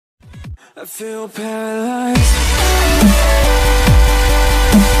I feel paralyzed.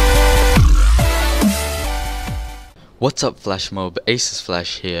 What's up, flashmob?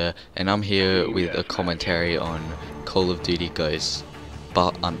 AcesFlash here, and I'm here with a commentary on Call of Duty Ghosts,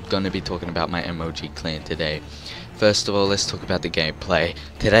 but I'm gonna be talking about my MLG clan today. First of all, let's talk about the gameplay.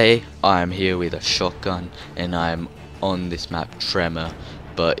 Today I'm here with a shotgun and I'm on this map Tremor,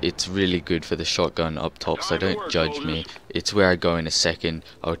 but it's really good for the shotgun up top, so don't judge me. It's where I go in a second.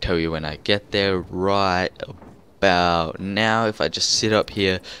 I'll tell you when I get there. Right about now, if I just sit up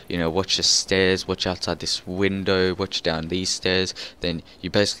here, you know, watch the stairs, watch outside this window, watch down these stairs, then you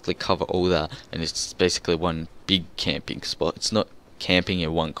basically cover all that, and it's basically one big camping spot. It's not camping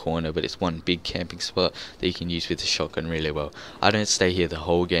in one corner, but it's one big camping spot that you can use with the shotgun really well. I don't stay here the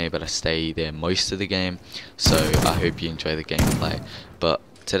whole game, but I stay there most of the game, so I hope you enjoy the gameplay. But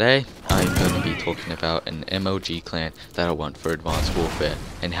today I'm going to be talking about an MLG clan that I want for Advanced Warfare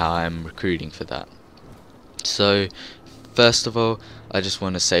and how I'm recruiting for that. So first of all, I just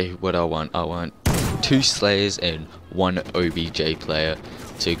want to say what I want. I want 2 Slayers and 1 OBJ player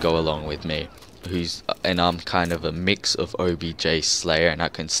to go along with me. And I'm kind of a mix of OBJ Slayer, and I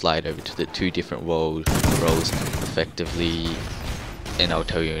can slide over to the 2 different roles effectively, and I'll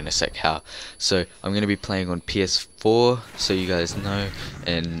tell you in a sec how. So I'm going to be playing on PS4, so you guys know,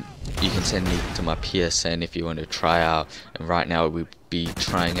 and you can send me to my PSN if you want to try out. And right now we'll be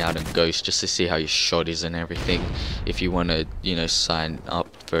trying out in Ghost just to see how your shot is and everything. If you want to, you know, sign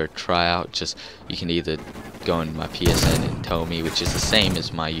up for a tryout, just you can either go on my PSN and tell me, which is the same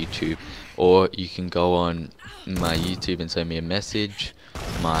as my YouTube, or you can go on my YouTube and send me a message,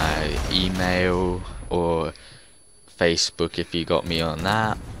 my email, or Facebook if you got me on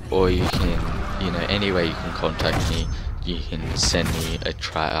that, or you can, you know, any way you can contact me. You can send me a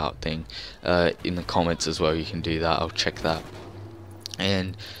tryout thing in the comments as well. You can do that. I'll check that.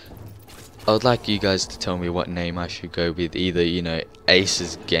 And I would like you guys to tell me what name I should go with. Either, you know,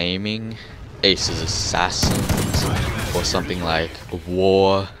 Aces Gaming, Aces Assassins, or something like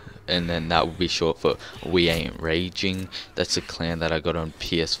War, and then that would be short for We Ain't Raging. That's a clan that I got on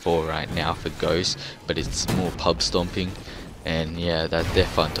PS4 right now for Ghost, but it's more pub stomping, and yeah, they're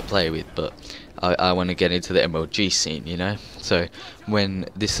fun to play with. But I want to get into the MLG scene, you know. So when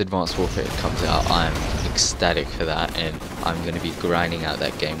this Advanced Warfare comes out, I'm ecstatic for that, and I'm going to be grinding out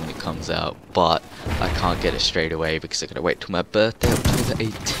that game when it comes out. But I can't get it straight away because I got to wait till my birthday, October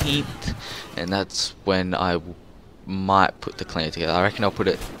 18th, and that's when I might put the clan together. I reckon I'll put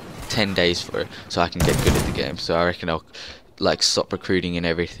it 10 days for it so I can get good at the game. So I reckon I'll like stop recruiting and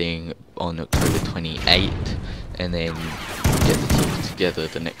everything on October 28th, and then get the team together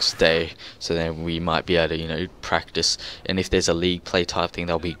the next day, so then we might be able to, you know, practice. And if there's a league play type thing,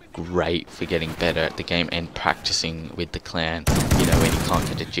 that'll be great for getting better at the game and practicing with the clan, you know, when you can't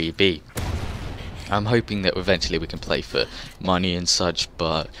get a GB. I'm hoping that eventually we can play for money and such,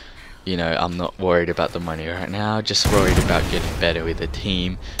 but you know, I'm not worried about the money right now, just worried about getting better with the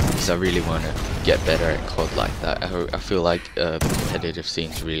team, because I really want to get better at COD like that. I feel like the competitive scene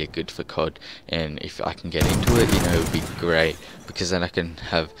is really good for COD, and if I can get into it, you know, it would be great, because then I can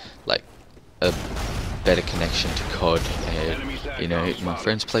have like a better connection to COD, and you know, my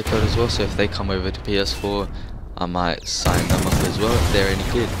friends play COD as well, so if they come over to PS4, I might sign them up as well if they're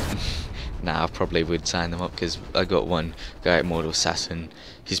any good. Nah, I probably would sign them up, because I got one guy at Mortal Assassin,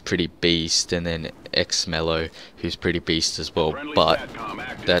 he's pretty beast, and then X-Mellow, who's pretty beast as well, but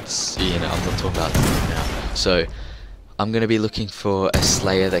that's, you know, I'm not talking about that now. So I'm going to be looking for a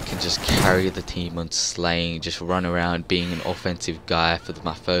Slayer that can just carry the team on slaying, just run around being an offensive guy for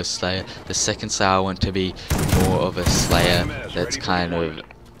my first Slayer. The second Slayer I want to be more of a Slayer that's kind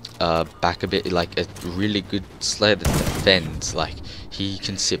of back a bit, like a really good Slayer that defends. Like, he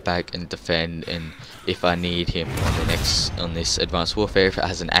can sit back and defend, and if I need him on this Advanced Warfare, if it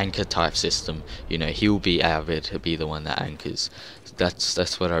has an anchor type system, you know, he'll be able to be the one that anchors.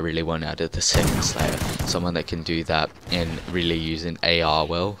 That's what I really want out of the second Slayer, someone that can do that and really use an AR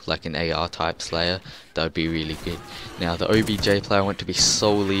well, like an AR type Slayer. That would be really good. Now the OBJ player, I want to be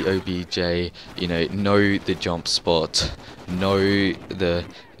solely OBJ, you know the jump spot, know the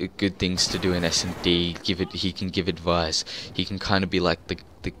good things to do in S&D, he can give advice, he can kind of be like the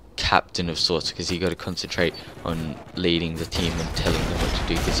captain of sorts, because he got to concentrate on leading the team and telling them what to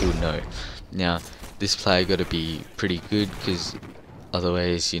do, because he'll know. Now this player got to be pretty good, because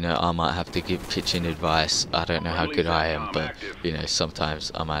otherwise, you know, I might have to give pitching advice. I don't know how good I am, but you know,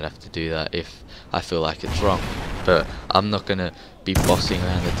 sometimes I might have to do that if I feel like it's wrong. But I'm not gonna be bossing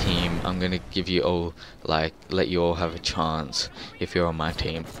around the team. I'm gonna give you all, like, let you all have a chance if you're on my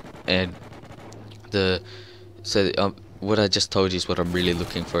team. And what I just told you is what I'm really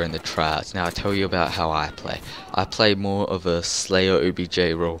looking for in the tryouts. Now I'll tell you about how I play. I play more of a Slayer OBJ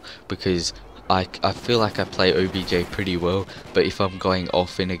role because I feel like I play OBJ pretty well, but if I'm going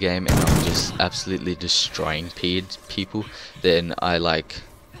off in a game and I'm just absolutely destroying people, then I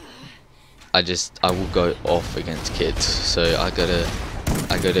will go off against kids. So I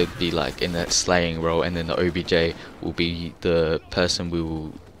gotta be like in that slaying role, and then the OBJ will be the person we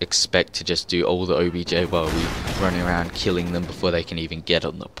will expect to just do all the OBJ while we running around killing them before they can even get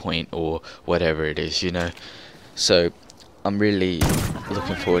on the point or whatever it is, you know. So I'm really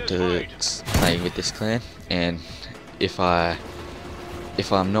looking forward to playing with this clan, and if I'm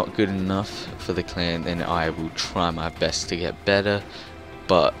not good enough for the clan, then I will try my best to get better.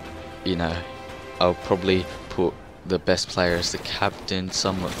 But you know, I'll probably put the best player as the captain,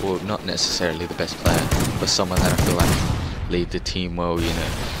 someone, or not necessarily the best player, but someone that I feel like can lead the team well, you know.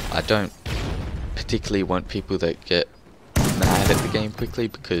 I don't particularly want people that get mad at the game quickly,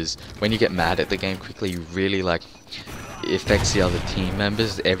 because when you get mad at the game quickly, you really it affects the other team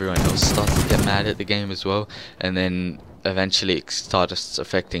members. Everyone else starts to get mad at the game as well, and then eventually it starts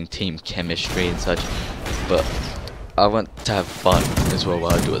affecting team chemistry and such. But I want to have fun as well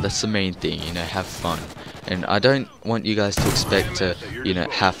while I do it. That's the main thing, you know, have fun. And I don't want you guys to expect to, you know,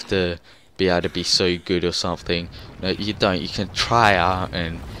 have to be able to be so good or something. No, you don't. You can try out,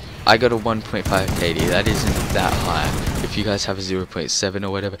 and I got a 1.5 KD. That isn't that high. If you guys have a 0.7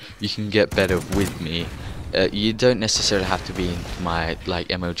 or whatever, you can get better with me. You don't necessarily have to be in my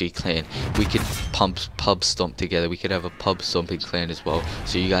MLG clan. We could pub stomp together. We could have a pub stomping clan as well.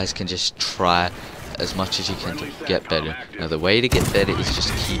 So you guys can just try as much as you can to get better. Now the way to get better is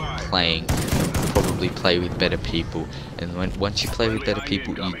just keep playing. Probably play with better people, and once you play with better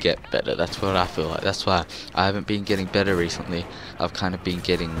people, you get better. That's what I feel like. That's why I haven't been getting better recently. I've kind of been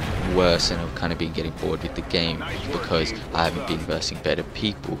getting worse, and I've kind of been getting bored with the game because I haven't been versing better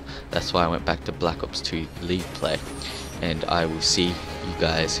people. That's why I went back to Black Ops 2 League play, and I will see you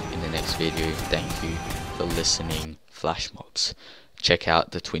guys in the next video. Thank you for listening, flashmobs. Check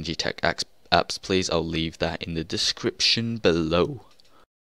out the Twinji Tech apps, please. I'll leave that in the description below.